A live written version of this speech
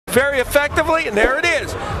very effectively, and there it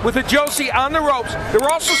is, with Ajose on the ropes. There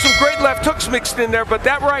were also some great left hooks mixed in there, but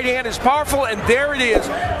that right hand is powerful, and there it is,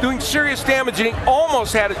 doing serious damage, and he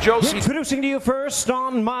almost had Ajose. Introducing to you first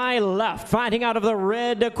on my left, fighting out of the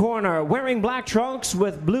red corner, wearing black trunks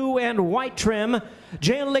with blue and white trim,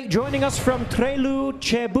 joining us from Trelew,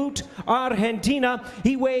 Chubut, Argentina.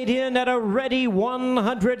 He weighed in at a ready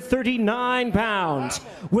 139 pounds.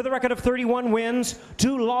 With a record of 31 wins,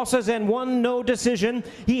 2 losses, and 1 no decision.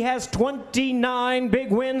 He has 29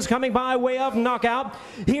 big wins coming by way of knockout.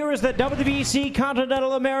 Here is the WBC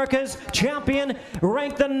Continental Americas champion,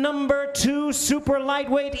 ranked the #2 super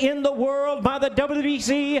lightweight in the world by the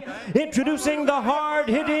WBC. Introducing the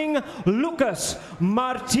hard-hitting Lucas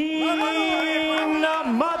Matthysse.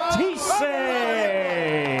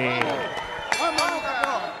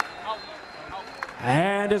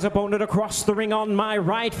 And his opponent across the ring on my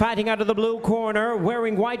right, fighting out of the blue corner,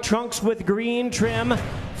 wearing white trunks with green trim,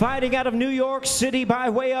 fighting out of New York City by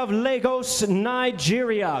way of Lagos,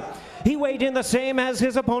 Nigeria. He weighed in the same as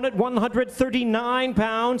his opponent, 139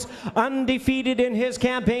 pounds, undefeated in his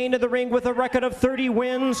campaign in the ring with a record of 30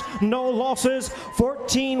 wins, no losses,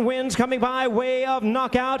 14 wins coming by way of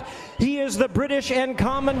knockout. He is the British and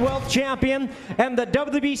Commonwealth champion and the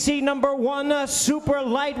WBC #1 super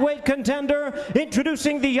lightweight contender,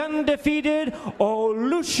 introducing the undefeated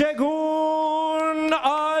Olusegun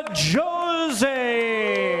Ajose.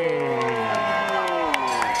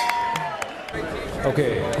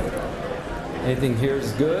 Okay. Anything here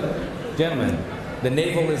is good. Gentlemen, the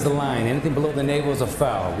navel is the line. Anything below the navel is a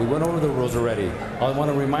foul. We went over the rules already. All I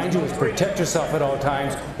want to remind you is protect yourself at all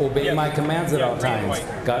times. Obey my commands at all times.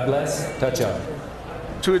 God bless. Touch up.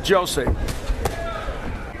 To Ajose.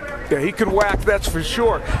 Yeah, he can whack, that's for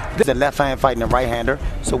sure. The left hand fighting the right hander.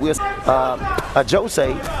 So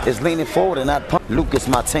Ajose is leaning forward and not punching Lucas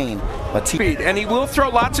Matthysse. And he will throw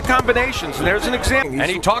lots of combinations, and there's an example. And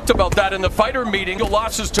he talked about that in the fighter meeting.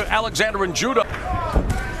 Losses to Alexander and Judah.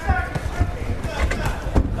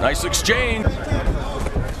 Nice exchange.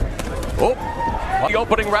 Oh, the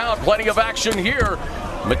opening round, plenty of action here.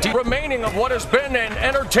 Matthysse remaining of what has been an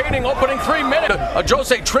entertaining opening 3 minutes.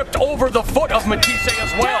 Ajose tripped over the foot of Matthysse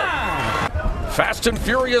as well. Fast and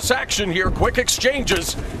furious action here, quick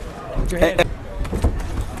exchanges.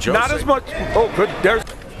 Not as much. Oh, good. There's.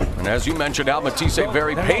 And as you mentioned, Matthysse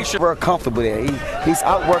very patient. We're comfortable there. He's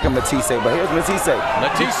outworking Matthysse, but here's Matthysse.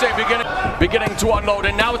 Matthysse beginning to unload,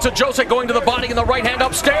 and now it's Ajose going to the body and the right hand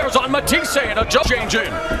upstairs on Matthysse, and Ajose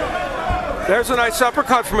changing. There's a nice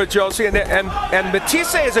uppercut from Ajose, and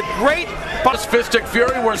Matthysse is a great fistic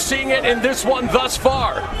fury. We're seeing it in this one thus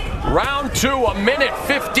far. Round 2, 1 minute,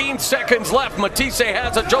 15 seconds left. Matthysse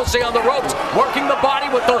has Ajose on the ropes, working the body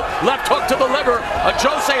with the left hook to the liver.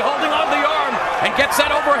 Ajose holding on the arm and gets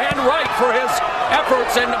that overhand right for his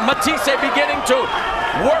efforts, and Matthysse beginning to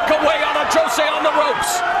work away on Ajose on the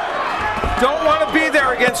ropes. Don't want to be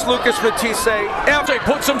there against Lucas Matthysse. Ajose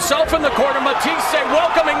puts himself in the corner. Matthysse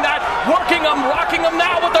welcoming that, working him, rocking him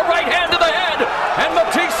now with the right hand to the head. And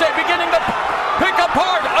Matthysse beginning to pick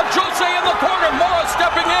apart Ajose in the corner. Mora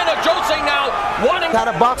stepping in. Ajose now wanting. Got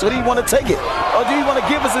a box, or do you want to take it? Or do you want to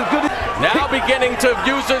give us as good as... Now beginning to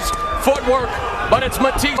use his footwork, but it's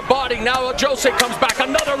Mathisse's body. Now Ajose comes back.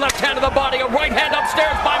 Another left hand to the body. A right hand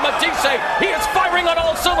upstairs by Matthysse. He is firing on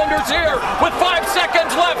all cylinders here with 5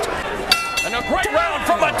 seconds left. And a great round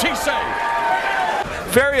from Matthysse.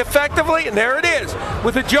 Very effectively, and there it is,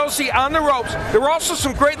 with Ajose on the ropes. There were also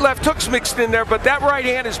some great left hooks mixed in there, but that right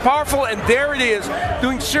hand is powerful, and there it is,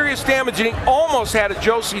 doing serious damage, and he almost had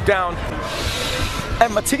Ajose down.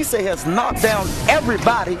 And Matthysse has knocked down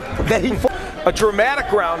everybody that he fought. A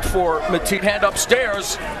dramatic round for Matthysse. Hand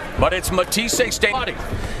upstairs, but it's Matthysse staying body.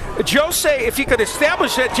 Ajose, if he could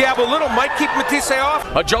establish that jab a little, might keep Matthysse off.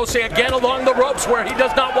 Ajose again along the ropes where he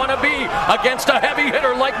does not want to be against a heavy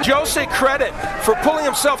hitter like Ajose. Credit for pulling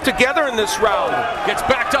himself together in this round. Gets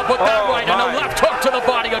backed up with that right and a left hook to the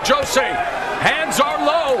body. Ajose, hands are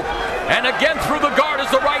low, and again through the guard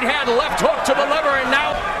is the right hand, left hook to the liver, and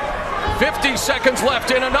now 50 seconds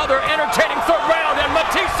left in another entertaining third round, and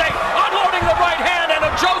Matthysse unloading the right hand, and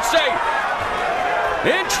Ajose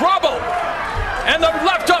in trouble. And the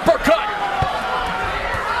left uppercut.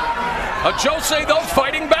 Ajose, though,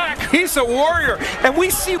 fighting back. He's a warrior. And we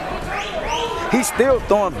see he's still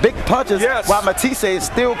throwing big punches while Matthysse is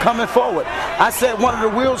still coming forward. I said one of the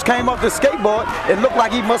wheels came off the skateboard. It looked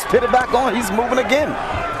like he must put it back on. He's moving again.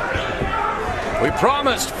 We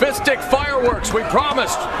promised fistic fireworks. We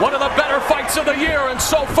promised one of the better fights of the year, and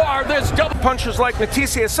so far this double punchers like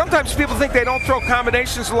Matthysse. Sometimes people think they don't throw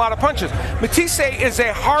combinations, a lot of punches. Matthysse is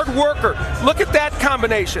a hard worker. Look at that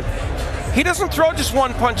combination. he doesn't throw just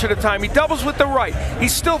one punch at a time. He doubles with the right.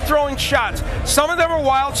 He's still throwing shots. Some of them are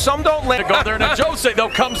wild, some don't land. Go there, and Ajose, though,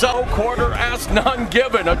 comes out. Quarter asked, none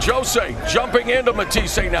given. Ajose jumping into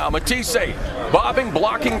Matthysse now. Matthysse bobbing,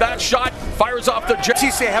 blocking that shot, fires off the jab.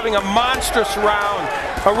 Matthysse having a monstrous round.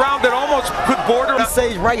 A round that almost could border.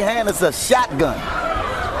 Matthysse right hand is a shotgun.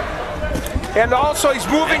 And also he's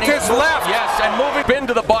moving to his left. Yes, and moving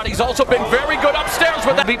into the body. He's also been very good upstairs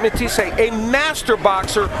with that. Beat Matthysse, a master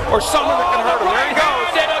boxer, or someone that can hurt him. There he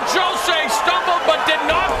goes. And Ajose stumbled but did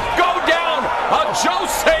not go down.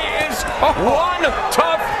 Ajose is one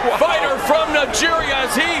tough fighter from Nigeria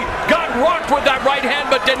as he got rocked with that right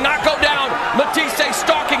hand but did not go down. Matthysse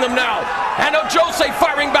stalking him now. And Ajose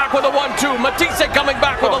firing back with a 1-2. Matthysse coming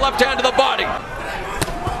back with a left hand to the body.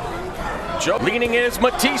 Leaning in is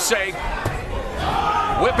Matthysse.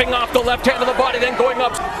 Whipping off the left hand of the body, then going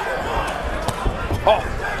up.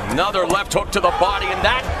 Another left hook to the body, and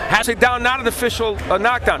that has it down, not an official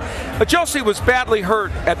knockdown. Ajose was badly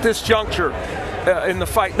hurt at this juncture in the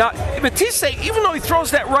fight. Now, Matthysse, even though he throws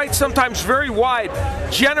that right sometimes very wide,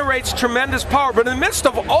 generates tremendous power. But in the midst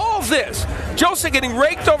of all this, Ajose getting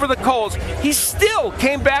raked over the coals, he still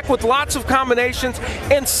came back with lots of combinations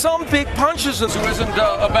and some big punches. Who isn't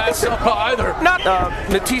a bad southpaw either. Not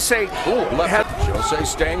Matthysse. Ajose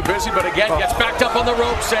staying busy, but again gets backed up on the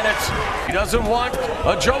ropes, and he doesn't want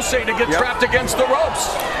Ajose to get trapped against the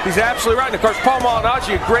ropes. He's absolutely right. And of course, Paul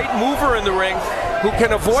Malignaggi, a great mover in the ring, who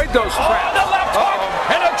can avoid those traps. The left hook,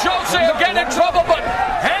 and Ajose again in trouble, but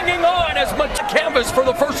hanging on as much canvas for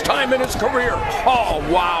the first time in his career. Oh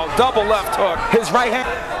wow, double left hook. His right hand,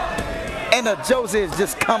 and Ajose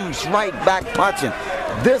just comes right back punching.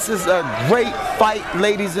 This is a great fight,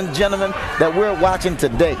 ladies and gentlemen, that we're watching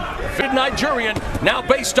today. Nigerian, now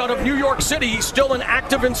based out of New York City. He's still an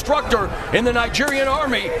active instructor in the Nigerian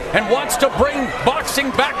army and wants to bring boxing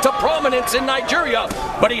back to prominence in Nigeria,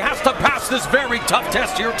 but he has to pass this very tough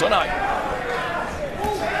test here tonight.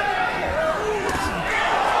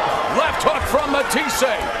 Left hook from Matthysse.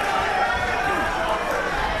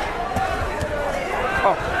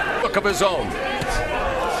 Look of his own.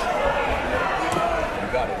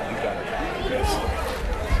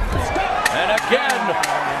 And again,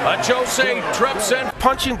 Ajose trips in.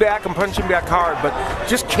 Punching back and punching back hard, but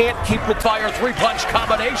just can't keep it. Fire three-punch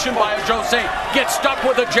combination by Ajose. Gets stuck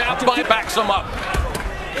with a jab, backs him up.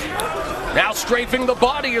 Now strafing the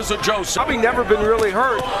body is Ajose. Probably never been really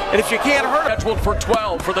hurt, and if you can't hurt him. Scheduled for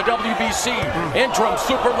 12 for the WBC Interim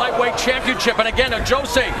Super Lightweight Championship. And again,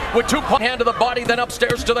 Ajose with two-punch hand to the body, then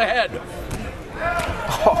upstairs to the head.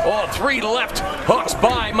 Three left hooks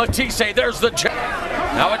by Matthysse. There's the jab.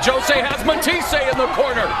 Now Ajose has Matthysse in the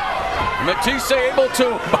corner. Matthysse able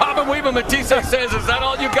to bob and weave, and Matthysse says, is that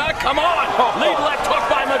all you got? Come on! Lead left hook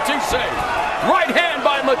by Matthysse. Right hand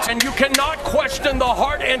by Matthysse. And you cannot question the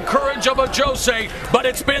heart and courage of Ajose, but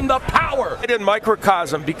it's been the power. In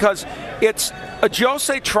microcosm, because it's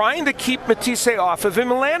Ajose trying to keep Matthysse off of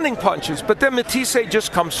him landing punches, but then Matthysse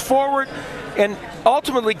just comes forward and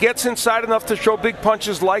ultimately gets inside enough to throw big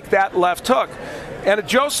punches like that left hook. And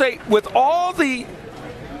Ajose, with all the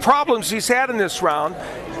problems he's had in this round,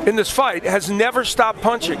 in this fight, has never stopped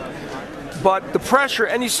punching. But the pressure,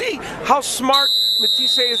 and you see how smart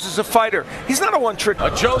Matthysse is as a fighter. He's not a one-trick.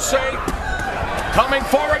 Ajose coming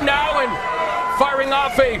forward now and firing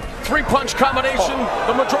off a three-punch combination.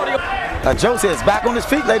 The majority of Ajose is back on his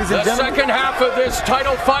feet, ladies and gentlemen. The second half of this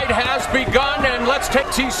title fight has begun, and let's take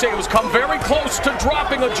Matthysse, who's come very close to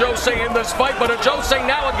dropping Ajose in this fight, but Ajose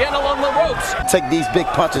now again along the ropes. Take these big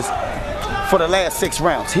punches for the last 6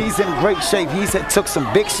 rounds. He's in great shape. He's took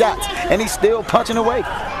some big shots, and he's still punching away.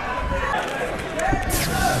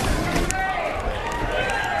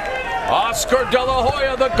 Oscar De La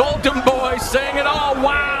Hoya, the Golden Boy, saying it all.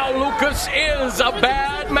 Wow, Lucas is a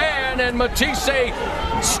bad man. And Matthysse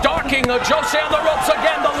stalking Ajose on the ropes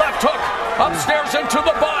again. The left hook upstairs into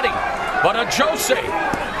the body. But Ajose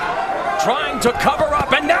trying to cover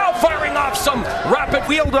up and now firing off some rapid.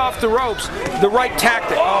 Wheeled off the ropes, the right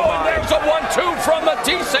tactic. And there's a 1-2 from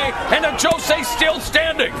Matthysse, and Ajose still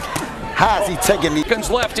standing. How's he taking the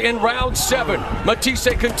seconds left in round 7.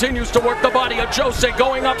 Matthysse continues to work the body. Ajose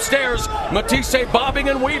going upstairs. Matthysse bobbing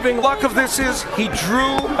and weaving. Luck of this is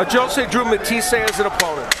Ajose drew Matthysse as an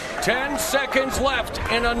opponent. 10 seconds left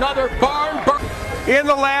in another barn burn. In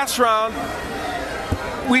the last round,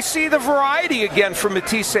 we see the variety again from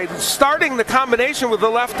Matthysse, starting the combination with the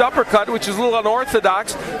left uppercut, which is a little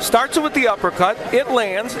unorthodox. Starts it with the uppercut, it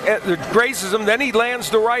lands, it grazes him, then he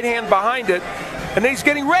lands the right hand behind it, and then he's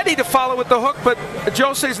getting ready to follow with the hook, but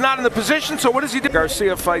Ajose's not in the position, so what does he do?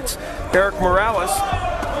 Garcia fights Eric Morales.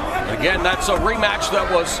 Again, that's a rematch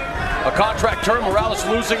that was a contract term. Morales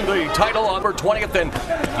losing the title on November 20th,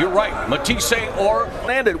 and you're right, Matthysse or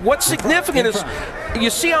landed. What's significant is you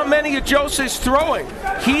see how many Ajose's throwing.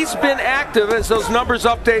 He's been active as those numbers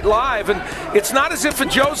update live, and it's not as if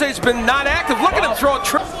Ajose's been not active. Look at him throw a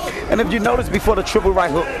triple. And if you notice before the triple right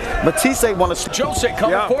hook, Matthysse wanted to... Ajose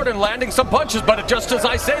coming forward and landing some punches, but just as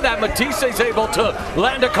I say that, Matthysse able to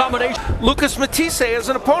land a combination. Lucas Matthysse is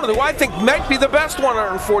an opponent who I think might be the best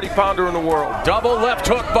 140-pounder in the world. Double left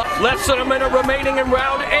hook, but less than a minute remaining in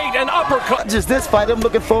round 8, and uppercut. Just this fight, I'm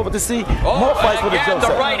looking forward to see more fights with Ajose.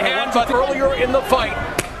 The right hand, but earlier in the fight.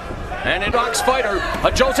 And in box fighter,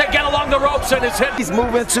 Ajose get along the ropes and his head. He's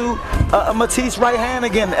moving to Matthysse right hand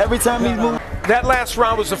again every time he's moving. That last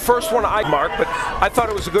round was the first one I marked, but I thought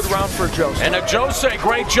it was a good round for Ajose. And Ajose,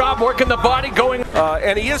 great job working the body, going.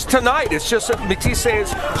 And he is tonight. It's just that Matthysse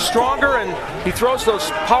is stronger and he throws those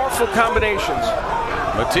powerful combinations.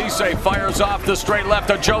 Matthysse fires off the straight left.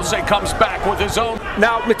 Ajose comes back with his own.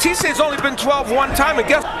 Now, Matthysse has only been 12 one time, and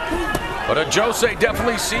guess. But Ajose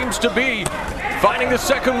definitely seems to be finding the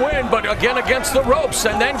second win, but again against the ropes,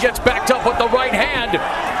 and then gets backed up with the right hand.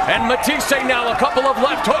 And Matthysse now a couple of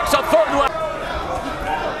left hooks, a third left.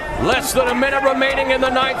 Less than a minute remaining in the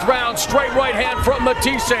 9th round. Straight right hand from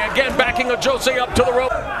Matthysse. Again backing Ajose up to the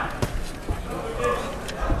rope.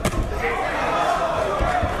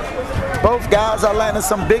 Both guys are landing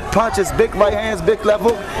some big punches, big right hands, big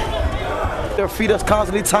level. Their feet are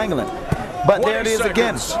constantly tangling. But there it is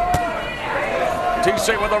again.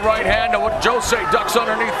 Matthysse with a right hand. Ajose ducks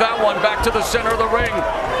underneath that one. Back to the center of the ring.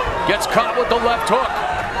 Gets caught with the left hook.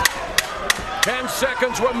 10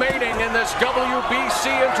 seconds remaining in this WBC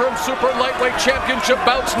Interim Super Lightweight Championship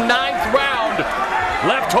bout's 9th round.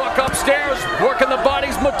 Left hook upstairs, working the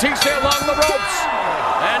bodies, Matthysse along the ropes.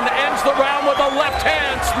 And ends the round with a left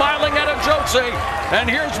hand, smiling at Ajose. And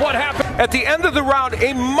here's what happened. At the end of the round,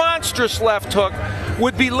 a monstrous left hook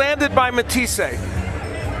would be landed by Matthysse.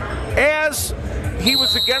 As he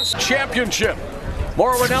was against championship.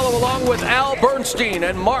 Mauro Ranallo along with Al Bernstein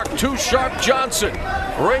and Mark Too Sharp Johnson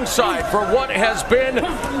ringside for what has been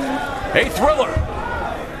a thriller.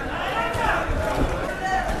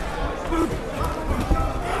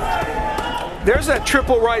 There's that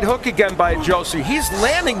triple right hook again by Ajose. He's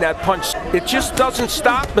landing that punch. It just doesn't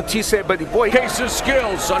stop Matthysse, but boy. Cases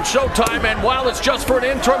skills on Showtime, and while it's just for an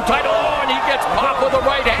interim title, and he gets popped with the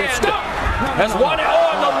right hand. Has one,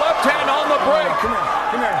 and the left hand on the break.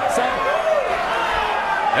 Come here, son.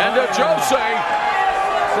 And Ajose.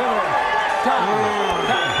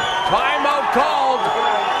 Timeout called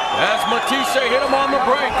as Matthysse hit him on the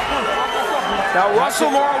break. Now Russell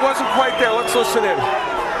Moore wasn't quite there. Let's listen in.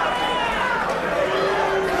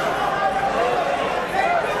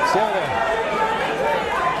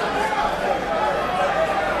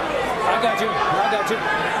 I got you.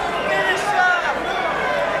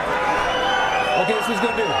 Okay, this is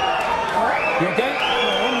good, dude. You okay?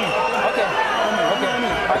 Okay.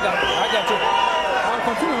 I got you. I'll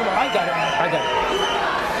continue. I got it.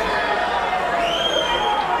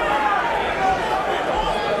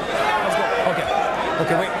 Let's go.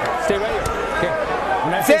 Okay, wait. Stay right here. Okay.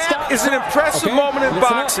 That is an impressive moment in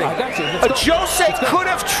boxing. Ajose could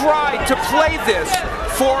have tried to play this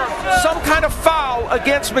for some kind of foul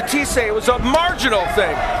against Matthysse. It was a marginal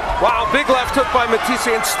thing. Wow, big left hook by Matthysse.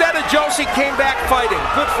 Instead, Ajose came back fighting.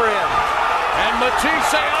 Good for him. And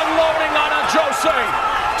Matthysse unloading on Ajose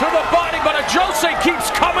to the body, but Ajose keeps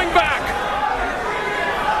coming back.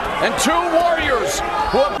 And two warriors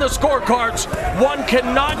who have the scorecards. One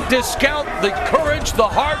cannot discount the courage, the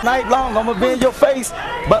heart. Night long, I'm gonna be in your face,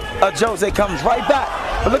 but Ajose comes right back.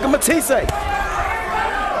 But look at Matthysse.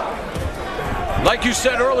 Like you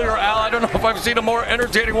said earlier, Al, I don't know if I've seen a more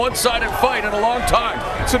entertaining one-sided fight in a long time.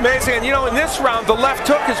 It's amazing, and you know, in this round, the left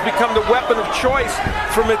hook has become the weapon of choice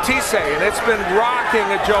for Matthysse, and it's been rocking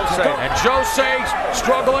Ajose. Ajose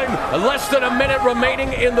struggling, less than a minute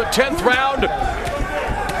remaining in the 10th round.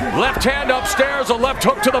 Left hand upstairs, a left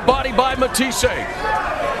hook to the body by Matthysse.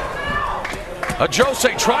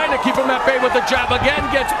 Ajose trying to keep him at bay with the jab, again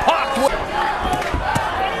gets popped.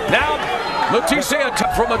 Now, Matthysse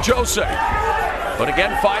attack from Ajose. But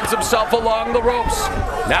again finds himself along the ropes.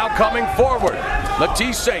 Now coming forward.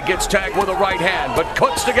 Matthysse gets tagged with a right hand, but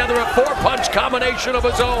cuts together a four-punch combination of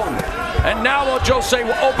his own. And now Ajose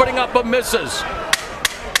opening up but misses.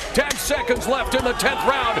 10 seconds left in the 10th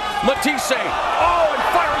round. Matthysse, and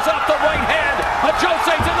fires out the right hand.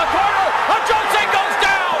 Ajose's in the corner. Ajose goes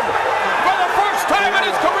down. For the first time in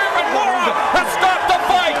his career, and Mora has stopped the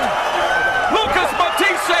fight. Lucas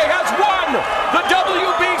Matthysse has won the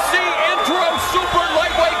WBC Interim Super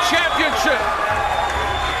Lightweight Championship.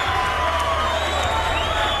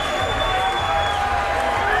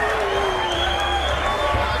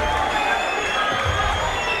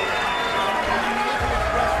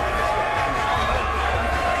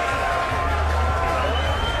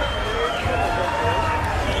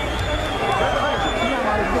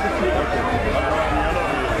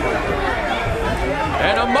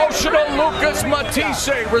 emotional Lucas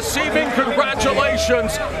Matthysse receiving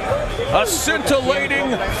congratulations. A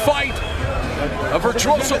scintillating fight. A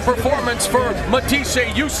virtuoso performance for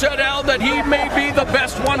Matthysse. You said, Al, that he may be the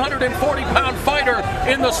best 140-pound fighter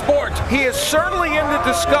in the sport. He is certainly in the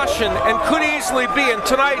discussion and could easily be, and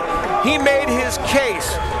tonight he made his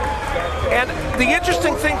case. And the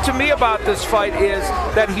interesting thing to me about this fight is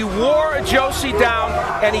that he wore Ajose down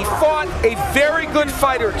and he fought a very good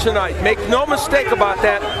fighter tonight. Make no mistake about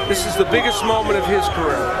that. This is the biggest moment of his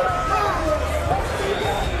career.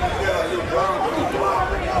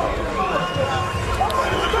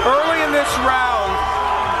 Early in this round,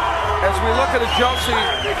 as we look at Ajose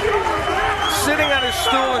sitting on his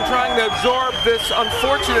stool and trying to absorb this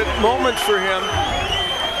unfortunate moment for him,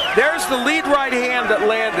 there's the lead right hand that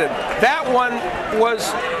landed. That one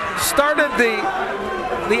started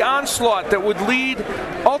the onslaught that would lead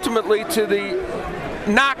ultimately to the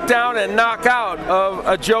knockdown and knockout of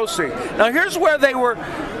Ajose. Now here's where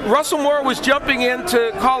Russell Moore was jumping in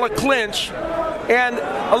to call a clinch and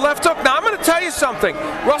a left hook. Now I'm going to tell you something.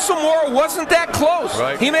 Russell Moore wasn't that close.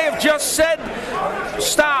 Right. He may have just said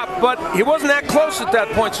stop, but he wasn't that close at that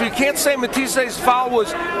point. So you can't say Mathisse's foul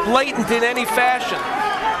was blatant in any fashion.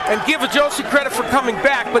 And give Ajose credit for coming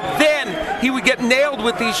back, but then he would get nailed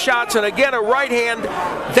with these shots, and again a right hand.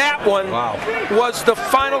 That one was the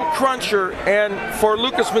final cruncher, and for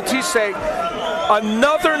Lucas Matthysse,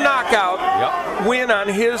 another knockout win on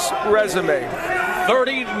his resume.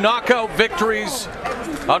 30 knockout victories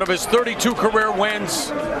out of his 32 career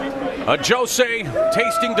wins. Ajose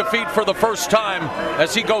tasting defeat for the first time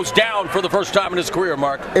as he goes down for the first time in his career,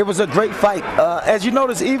 Mark. It was a great fight. As you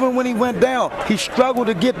notice, even when he went down, he struggled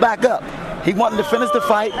to get back up. He wanted to finish the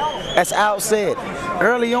fight, as Al said,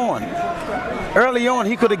 early on. Early on,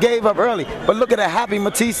 he could have gave up early, but look at a happy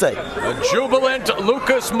Matthysse. A jubilant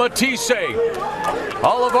Lucas Matthysse.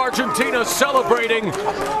 All of Argentina celebrating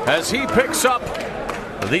as he picks up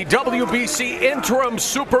the WBC Interim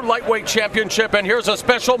Super Lightweight Championship, and here's a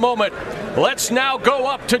special moment. Let's now go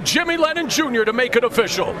up to Jimmy Lennon Jr. to make it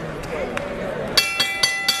official.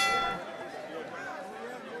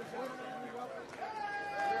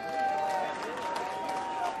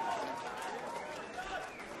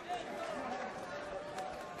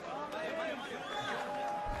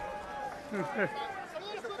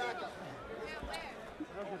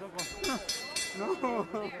 No.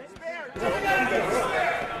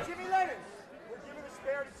 Jimmy Lennon. We're giving the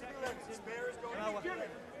spare to Jimmy Lennon. The spare is going to Jimmy.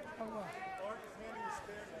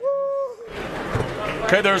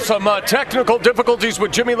 Okay, there's some technical difficulties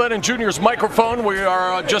with Jimmy Lennon Jr.'s microphone. We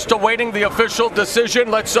are just awaiting the official decision.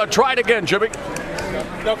 Let's try it again, Jimmy.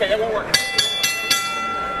 Okay, that won't work.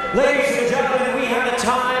 Ladies and gentlemen, we have a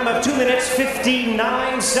time of 2 minutes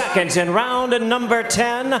 59 seconds in round number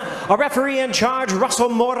 10. A referee in charge, Russell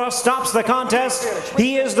Moore, stops the contest.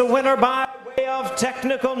 He is the winner by way of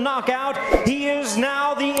technical knockout. He is now